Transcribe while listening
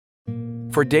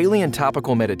For daily and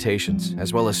topical meditations,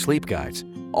 as well as sleep guides,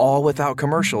 all without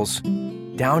commercials,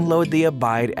 download the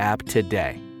Abide app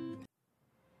today.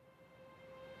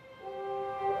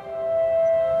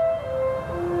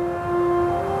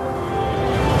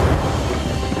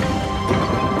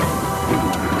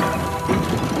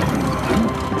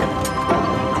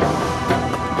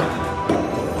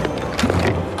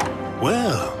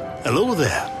 Well, hello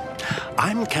there.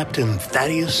 I'm Captain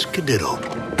Thaddeus Cadiddle,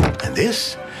 and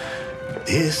this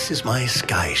is my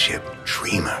Skyship,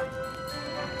 Dreamer.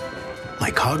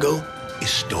 My cargo is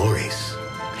stories,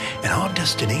 and our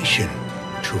destination,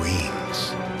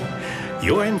 dreams.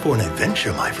 You're in for an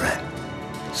adventure, my friend.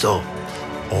 So,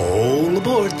 all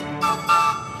aboard,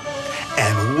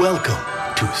 and welcome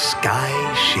to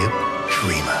Skyship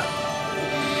Dreamer.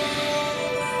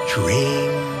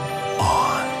 Dream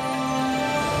on.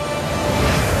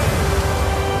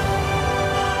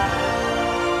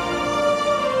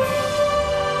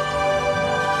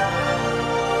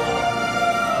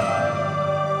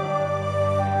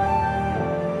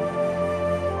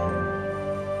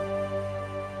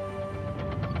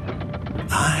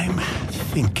 I'm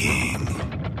thinking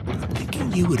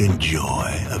you would enjoy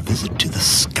a visit to the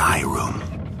Sky Room.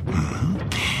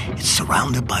 It's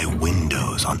surrounded by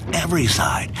windows on every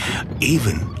side,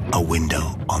 even a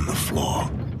window on the floor.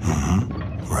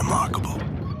 Remarkable.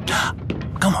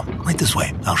 Come on, right this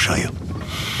way. I'll show you.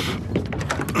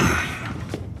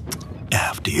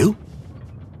 After you.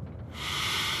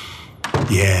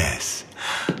 Yes,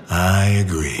 I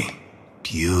agree.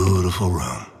 Beautiful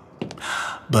room.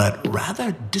 But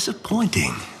rather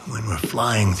disappointing when we're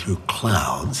flying through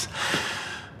clouds,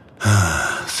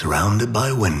 surrounded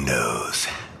by windows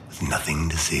with nothing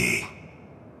to see.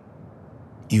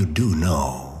 You do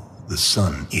know the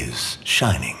sun is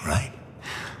shining, right?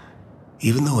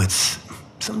 Even though it's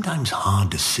sometimes hard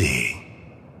to see,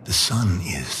 the sun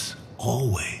is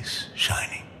always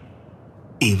shining,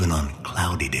 even on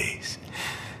cloudy days,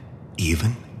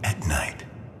 even at night.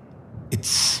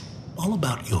 It's all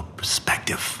about your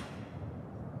perspective.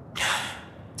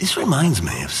 This reminds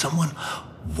me of someone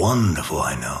wonderful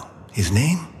I know. His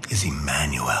name is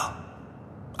Emmanuel.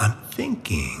 I'm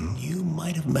thinking you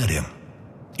might have met him.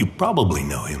 You probably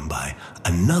know him by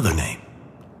another name,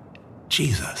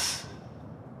 Jesus.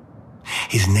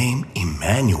 His name,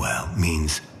 Emmanuel,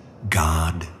 means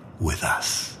God with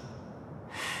us.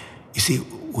 You see,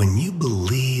 when you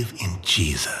believe in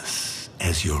Jesus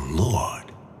as your Lord,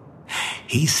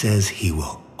 He says He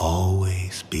will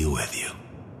always be with you.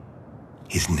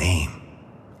 His name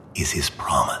is His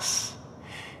promise,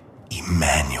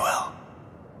 Emmanuel.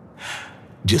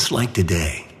 Just like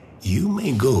today, you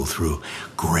may go through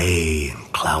gray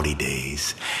and cloudy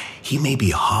days. He may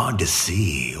be hard to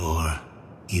see or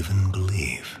even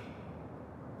believe.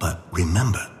 But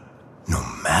remember, no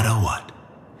matter what,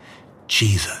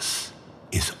 Jesus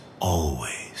is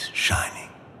always shining.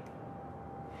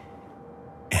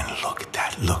 And look at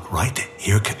that. Look, right there.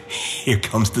 Here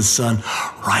comes the sun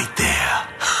right there.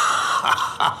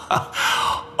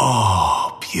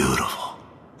 Oh, beautiful.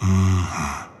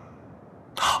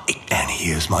 And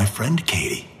here's my friend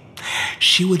Katie.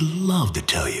 She would love to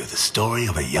tell you the story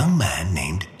of a young man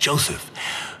named Joseph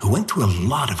who went through a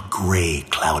lot of gray,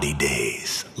 cloudy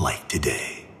days like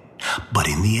today. But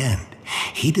in the end,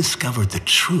 he discovered the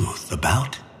truth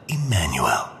about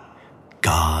Emmanuel,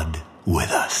 God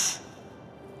with us.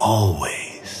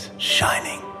 Always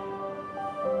shining.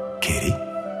 Katie?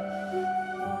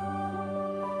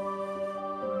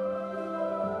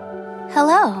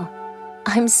 Hello.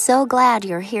 I'm so glad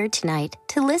you're here tonight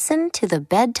to listen to the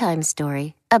bedtime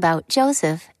story about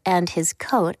Joseph and his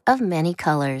coat of many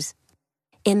colors.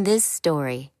 In this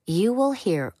story, you will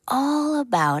hear all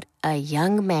about a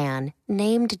young man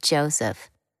named Joseph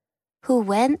who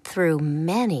went through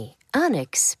many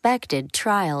unexpected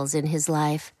trials in his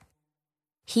life.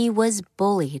 He was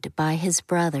bullied by his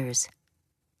brothers.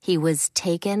 He was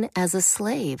taken as a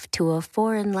slave to a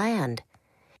foreign land.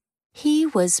 He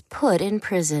was put in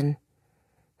prison.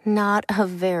 Not a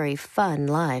very fun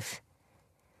life.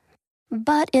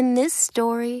 But in this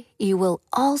story, you will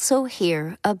also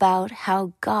hear about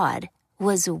how God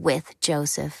was with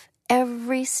Joseph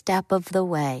every step of the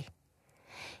way,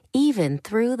 even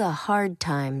through the hard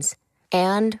times.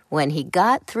 And when he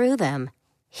got through them,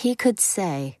 he could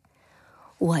say,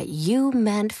 "What you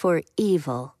meant for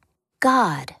evil,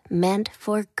 God meant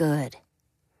for good."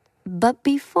 But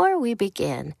before we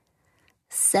begin,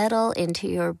 settle into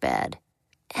your bed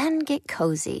and get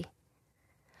cozy.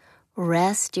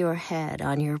 Rest your head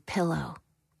on your pillow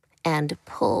and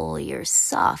pull your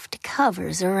soft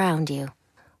covers around you.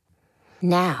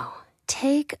 Now,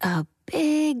 take a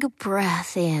big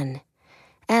breath in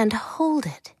and hold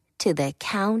it to the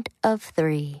count of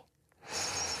 3.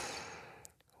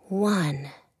 1,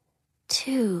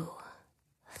 2,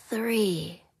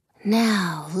 3.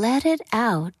 Now let it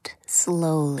out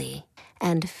slowly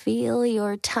and feel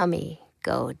your tummy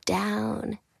go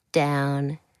down,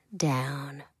 down,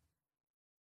 down.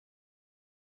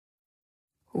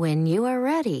 When you are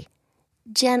ready,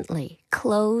 gently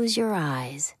close your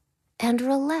eyes and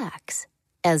relax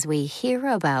as we hear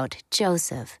about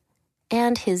Joseph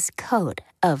and his coat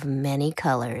of many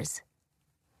colors.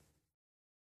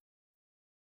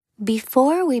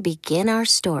 Before we begin our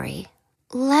story,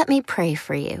 let me pray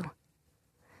for you.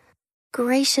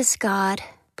 Gracious God,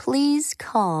 please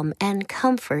calm and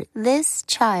comfort this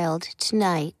child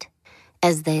tonight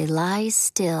as they lie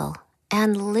still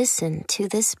and listen to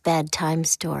this bedtime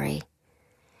story.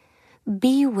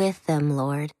 Be with them,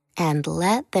 Lord, and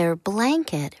let their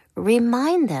blanket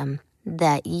remind them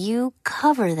that you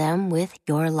cover them with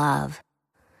your love.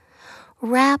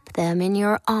 Wrap them in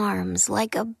your arms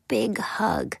like a big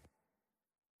hug.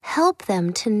 Help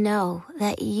them to know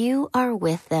that you are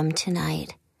with them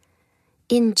tonight.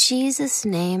 In Jesus'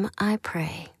 name I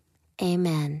pray.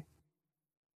 Amen.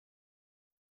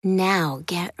 Now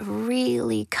get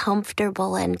really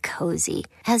comfortable and cozy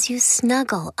as you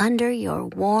snuggle under your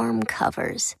warm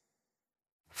covers.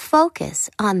 Focus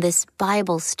on this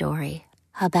Bible story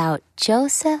about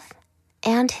Joseph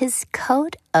and his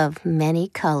coat of many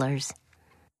colors.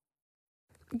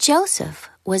 Joseph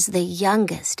was the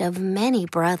youngest of many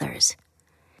brothers.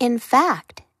 In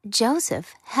fact,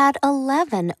 Joseph had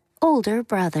 11 older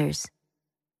brothers.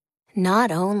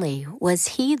 Not only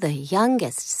was he the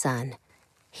youngest son,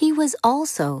 he was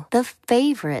also the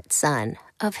favorite son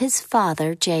of his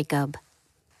father Jacob.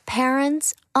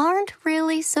 Parents aren't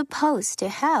really supposed to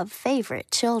have favorite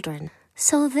children,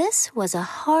 so this was a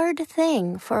hard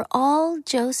thing for all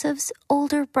Joseph's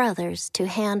older brothers to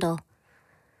handle.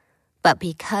 But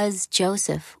because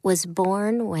Joseph was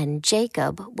born when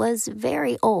Jacob was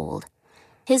very old,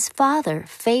 his father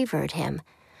favored him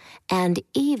and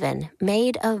even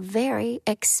made a very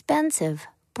expensive,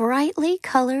 brightly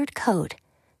colored coat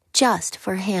just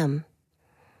for him.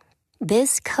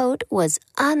 This coat was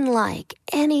unlike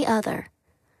any other.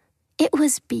 It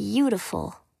was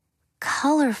beautiful,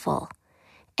 colorful,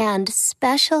 and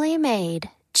specially made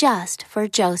just for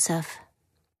Joseph.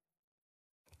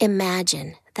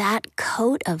 Imagine that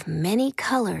coat of many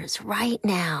colors right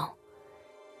now.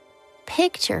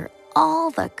 Picture all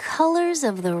the colors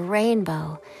of the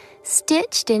rainbow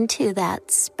stitched into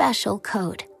that special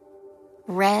coat.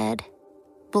 Red,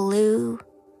 blue,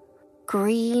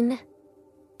 green,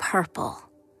 purple,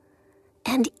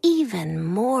 and even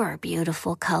more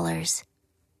beautiful colors.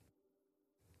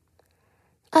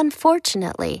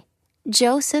 Unfortunately,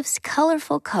 Joseph's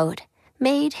colorful coat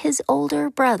made his older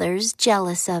brothers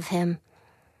jealous of him.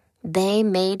 They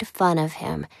made fun of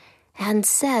him and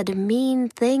said mean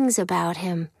things about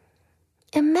him.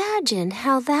 Imagine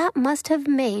how that must have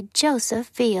made Joseph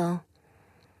feel.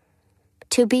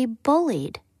 To be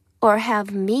bullied or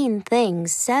have mean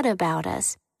things said about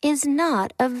us is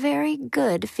not a very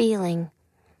good feeling.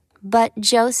 But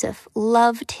Joseph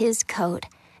loved his coat,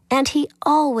 and he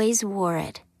always wore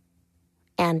it.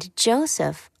 And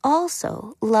Joseph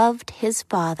also loved his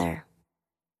father.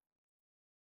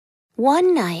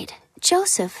 One night,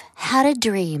 Joseph had a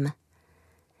dream.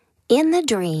 In the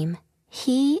dream,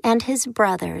 he and his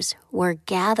brothers were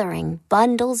gathering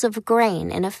bundles of grain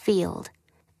in a field.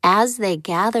 As they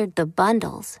gathered the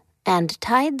bundles and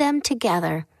tied them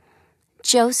together,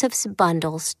 Joseph's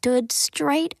bundle stood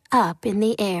straight up in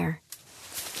the air.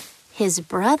 His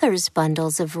brothers'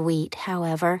 bundles of wheat,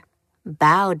 however,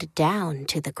 bowed down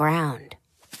to the ground.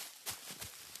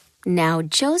 Now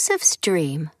Joseph's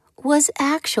dream was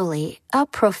actually a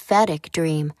prophetic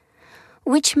dream,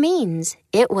 which means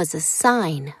it was a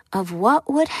sign of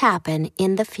what would happen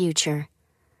in the future.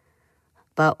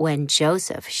 But when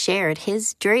Joseph shared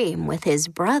his dream with his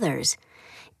brothers,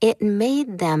 it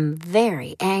made them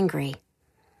very angry.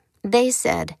 They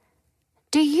said,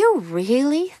 "Do you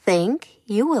really think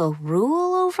you will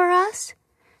rule over us,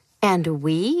 and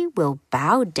we will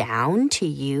bow down to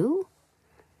you?"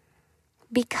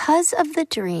 Because of the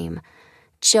dream,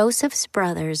 Joseph's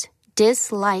brothers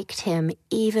disliked him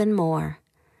even more,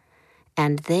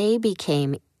 and they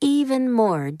became even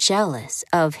more jealous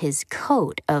of his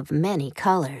coat of many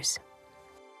colors.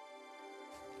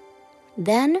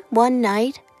 Then one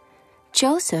night,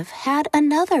 Joseph had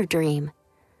another dream.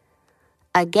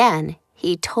 Again,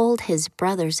 he told his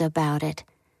brothers about it.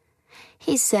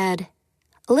 He said,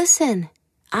 "Listen,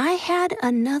 I had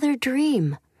another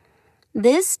dream.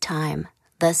 This time,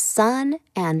 the sun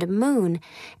and moon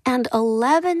and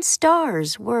 11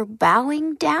 stars were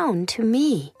bowing down to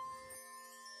me.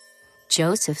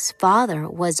 Joseph's father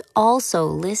was also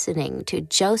listening to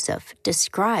Joseph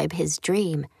describe his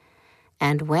dream,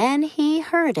 and when he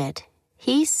heard it,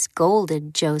 he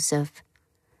scolded Joseph.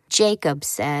 Jacob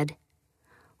said,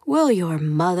 "Will your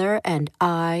mother and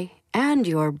I and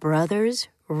your brothers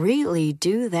really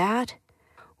do that?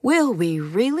 Will we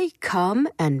really come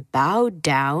and bow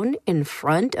down in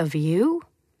front of you?"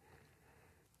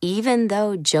 Even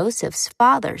though Joseph's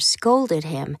father scolded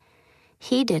him,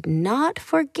 he did not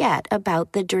forget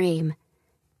about the dream,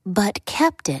 but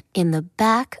kept it in the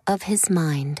back of his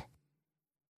mind.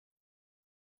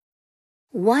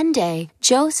 One day,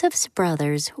 Joseph's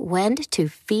brothers went to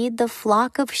feed the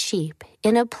flock of sheep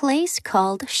in a place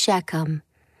called Shechem.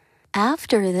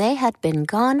 After they had been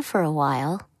gone for a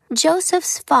while,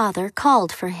 Joseph's father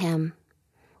called for him.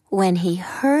 When he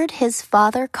heard his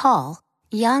father call,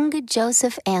 young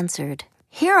Joseph answered,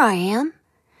 "Here I am."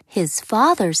 His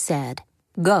father said,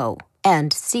 "Go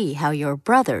and see how your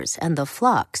brothers and the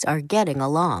flocks are getting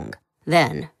along.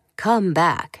 Then come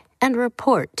back and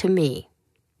report to me."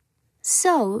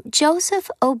 So Joseph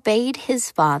obeyed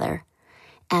his father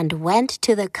and went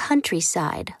to the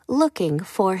countryside looking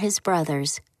for his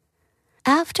brothers.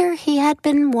 After he had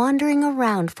been wandering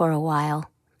around for a while,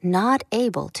 not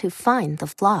able to find the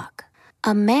flock,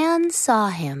 a man saw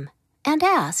him and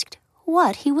asked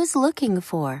what he was looking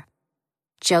for.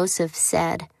 Joseph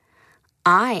said,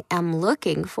 "I am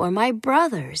looking for my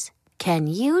brothers. Can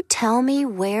you tell me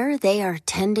where they are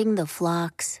tending the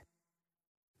flocks?"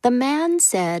 The man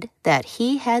said that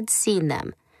he had seen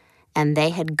them, and they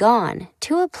had gone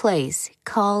to a place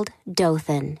called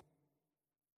Dothan.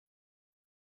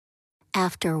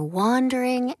 After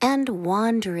wandering and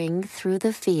wandering through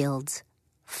the fields,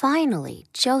 finally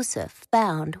Joseph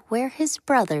found where his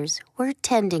brothers were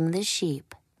tending the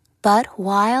sheep. But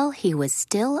while he was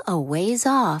still a ways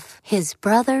off, his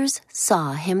brothers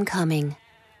saw him coming.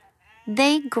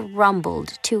 They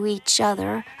grumbled to each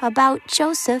other about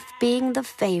Joseph being the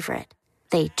favorite.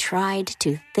 They tried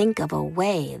to think of a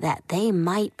way that they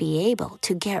might be able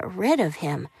to get rid of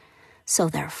him so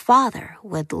their father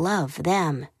would love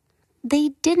them. They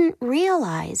didn't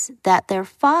realize that their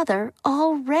father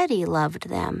already loved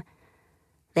them.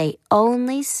 They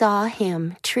only saw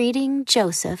him treating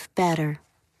Joseph better.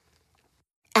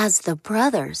 As the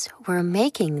brothers were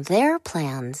making their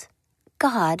plans,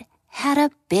 God had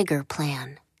a bigger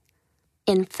plan.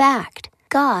 In fact,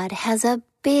 God has a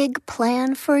big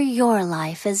plan for your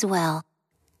life as well.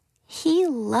 He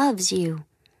loves you.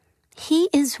 He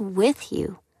is with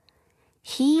you.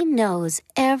 He knows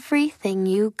everything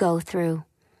you go through.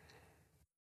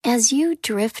 As you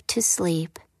drift to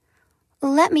sleep,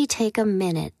 let me take a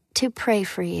minute to pray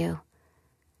for you.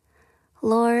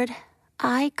 Lord,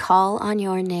 I call on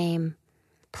your name.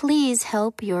 Please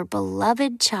help your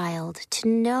beloved child to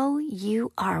know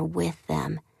you are with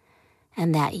them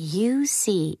and that you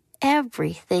see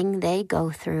everything they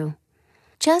go through,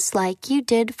 just like you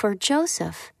did for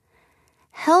Joseph.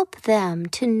 Help them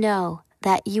to know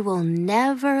that you will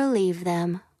never leave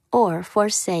them or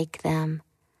forsake them.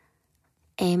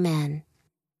 Amen.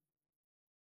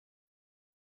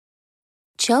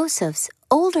 Joseph's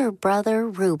older brother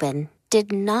Reuben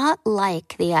did not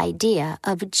like the idea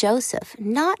of Joseph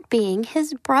not being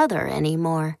his brother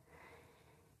anymore.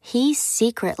 He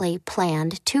secretly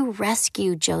planned to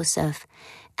rescue Joseph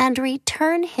and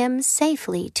return him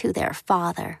safely to their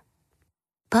father.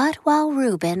 But while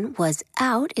Reuben was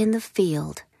out in the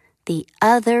field, the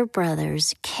other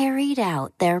brothers carried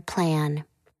out their plan.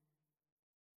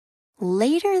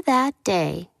 Later that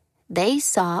day, they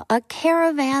saw a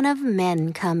caravan of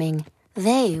men coming.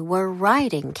 They were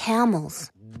riding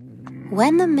camels.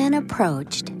 When the men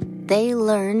approached, they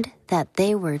learned that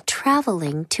they were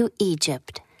traveling to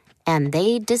Egypt, and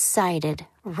they decided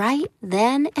right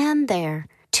then and there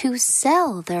to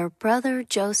sell their brother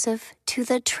Joseph to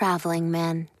the traveling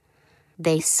men.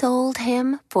 They sold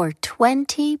him for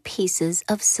 20 pieces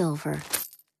of silver.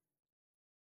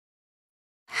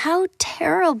 How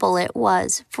terrible it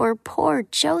was for poor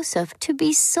Joseph to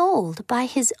be sold by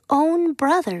his own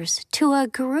brothers to a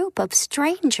group of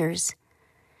strangers.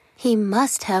 He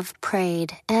must have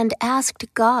prayed and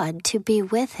asked God to be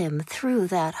with him through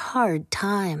that hard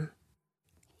time.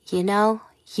 You know,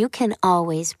 you can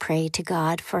always pray to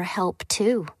God for help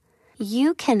too.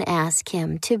 You can ask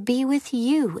Him to be with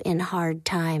you in hard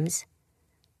times.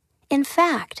 In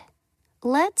fact,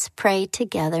 let's pray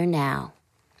together now.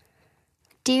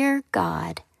 Dear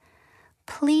God,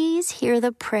 please hear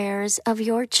the prayers of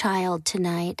your child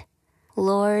tonight.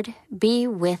 Lord, be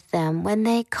with them when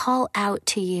they call out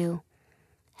to you.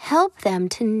 Help them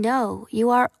to know you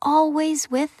are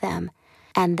always with them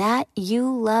and that you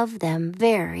love them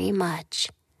very much.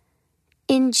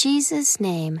 In Jesus'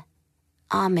 name,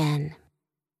 Amen.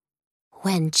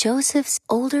 When Joseph's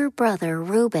older brother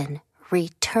Reuben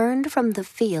returned from the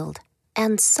field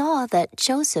and saw that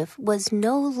Joseph was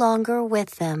no longer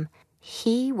with them,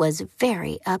 he was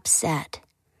very upset.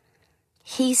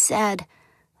 He said,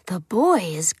 "The boy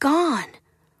is gone.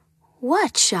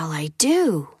 What shall I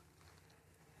do?"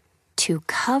 To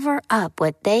cover up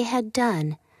what they had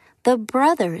done, the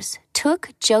brothers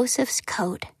took Joseph's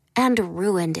coat and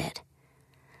ruined it.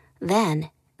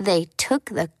 Then they took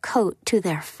the coat to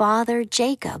their father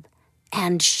Jacob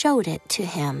and showed it to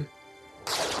him.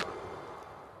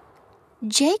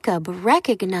 Jacob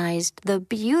recognized the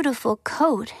beautiful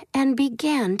coat and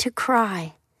began to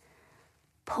cry.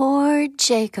 Poor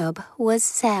Jacob was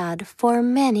sad for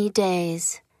many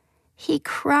days. He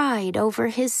cried over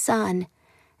his son,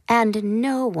 and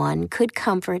no one could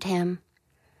comfort him.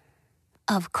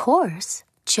 Of course,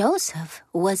 Joseph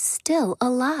was still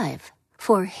alive,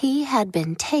 for he had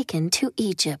been taken to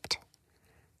Egypt.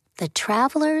 The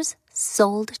travelers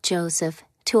sold Joseph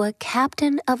to a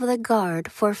captain of the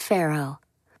guard for Pharaoh,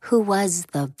 who was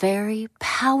the very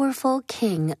powerful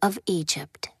king of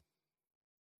Egypt.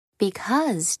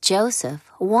 Because Joseph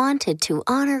wanted to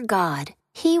honor God,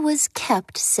 he was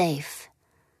kept safe.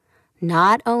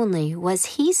 Not only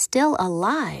was he still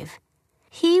alive,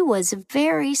 he was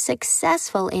very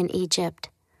successful in Egypt,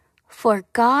 for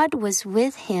God was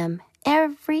with him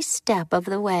every step of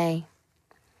the way.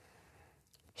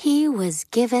 He was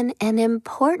given an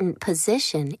important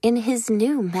position in his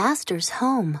new master's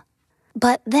home.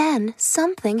 But then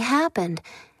something happened,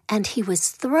 and he was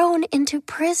thrown into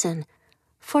prison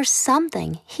for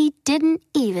something he didn't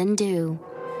even do.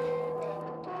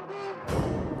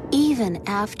 Even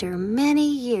after many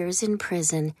years in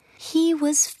prison, he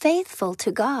was faithful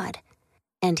to God,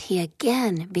 and he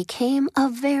again became a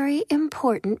very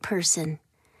important person.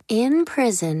 In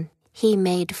prison, he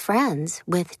made friends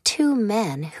with 2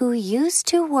 men who used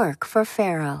to work for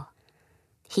Pharaoh.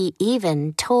 He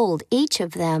even told each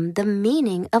of them the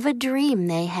meaning of a dream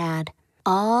they had.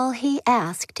 All he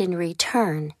asked in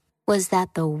return was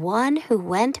that the one who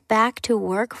went back to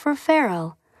work for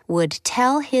Pharaoh would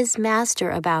tell his master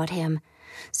about him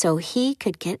so he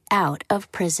could get out of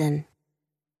prison.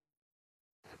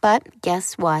 But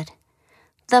guess what?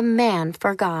 The man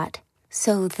forgot.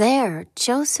 So there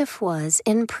Joseph was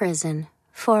in prison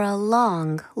for a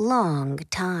long, long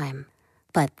time.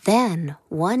 But then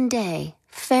one day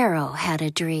Pharaoh had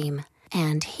a dream,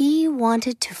 and he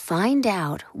wanted to find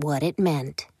out what it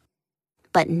meant.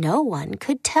 But no one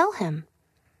could tell him.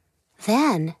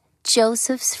 Then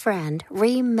Joseph's friend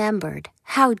remembered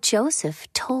how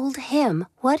Joseph told him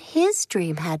what his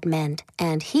dream had meant,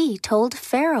 and he told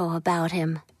Pharaoh about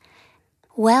him.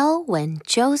 Well, when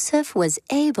Joseph was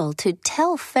able to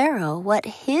tell Pharaoh what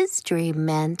his dream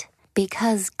meant,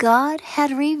 because God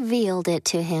had revealed it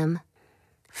to him,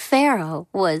 Pharaoh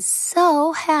was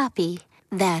so happy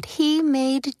that he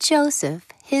made Joseph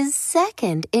his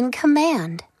second in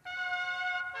command.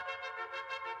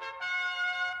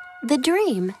 The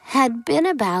dream had been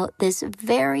about this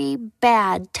very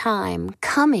bad time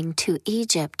coming to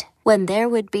Egypt, when there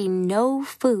would be no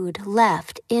food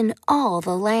left in all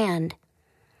the land.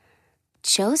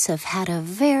 Joseph had a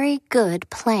very good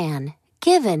plan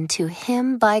given to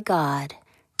him by God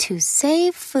to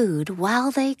save food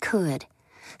while they could,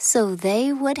 so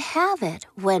they would have it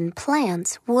when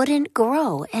plants wouldn't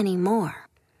grow anymore.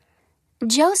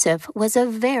 Joseph was a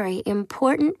very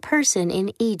important person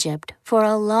in Egypt for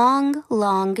a long,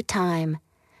 long time,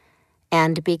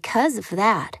 and because of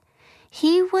that,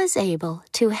 he was able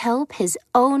to help his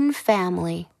own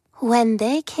family when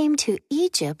they came to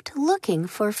Egypt looking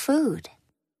for food.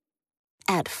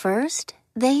 At first,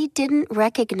 they didn't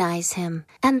recognize him,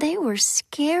 and they were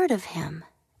scared of him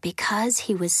because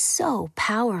he was so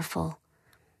powerful.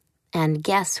 And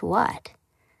guess what?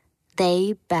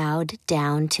 They bowed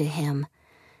down to him,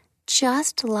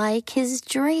 just like his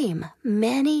dream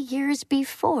many years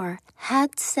before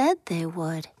had said they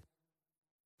would.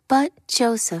 But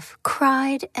Joseph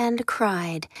cried and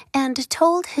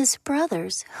told his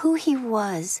brothers who he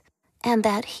was and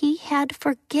that he had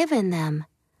forgiven them.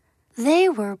 They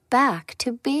were back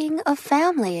to being a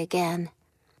family again.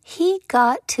 He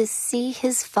got to see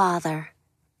his father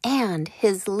and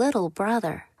his little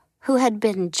brother, who had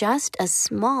been just a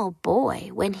small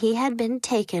boy when he had been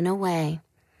taken away.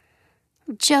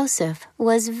 Joseph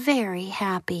was very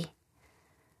happy.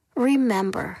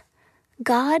 Remember,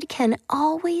 God can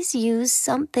always use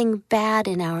something bad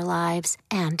in our lives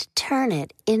and turn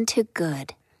it into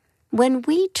good. When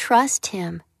we trust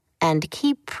Him and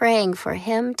keep praying for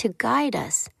Him to guide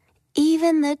us,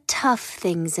 even the tough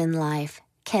things in life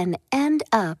can end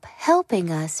up helping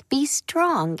us be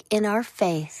strong in our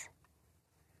faith.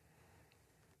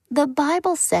 The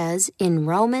Bible says in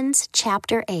Romans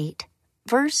chapter 8,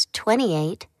 verse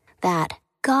 28, that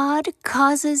God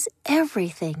causes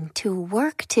everything to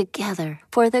work together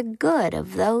for the good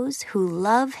of those who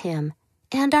love Him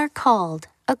and are called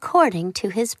according to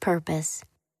His purpose.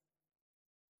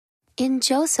 In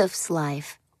Joseph's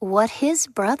life, what his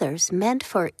brothers meant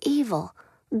for evil,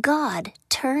 God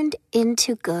turned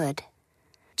into good.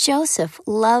 Joseph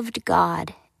loved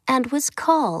God and was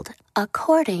called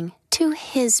according to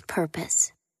His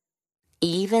purpose.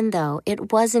 Even though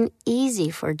it wasn't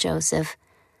easy for Joseph,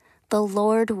 the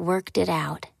Lord worked it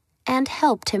out and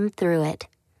helped him through it.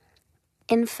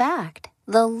 In fact,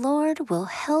 the Lord will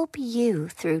help you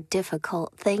through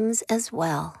difficult things as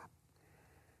well.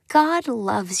 God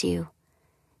loves you.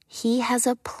 He has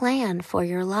a plan for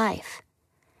your life.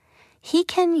 He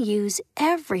can use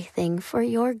everything for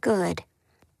your good,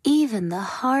 even the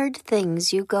hard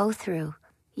things you go through.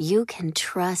 You can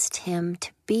trust Him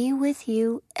to be with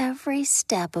you every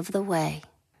step of the way.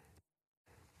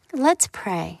 Let's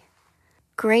pray.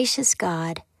 Gracious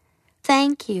God,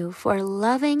 thank you for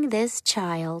loving this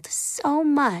child so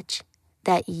much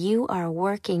that you are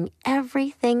working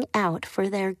everything out for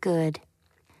their good.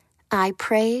 I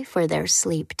pray for their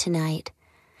sleep tonight,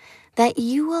 that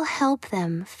you will help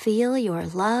them feel your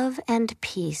love and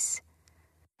peace.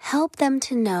 Help them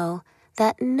to know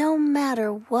that no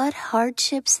matter what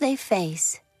hardships they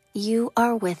face, you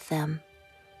are with them.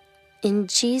 In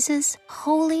Jesus'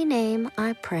 holy name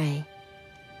I pray.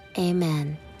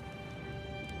 Amen.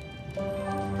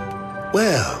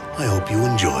 Well, I hope you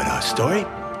enjoyed our story.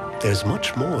 There's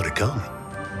much more to come.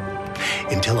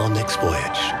 Until our next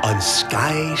voyage on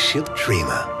Skyship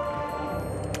Dreamer,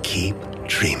 keep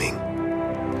dreaming.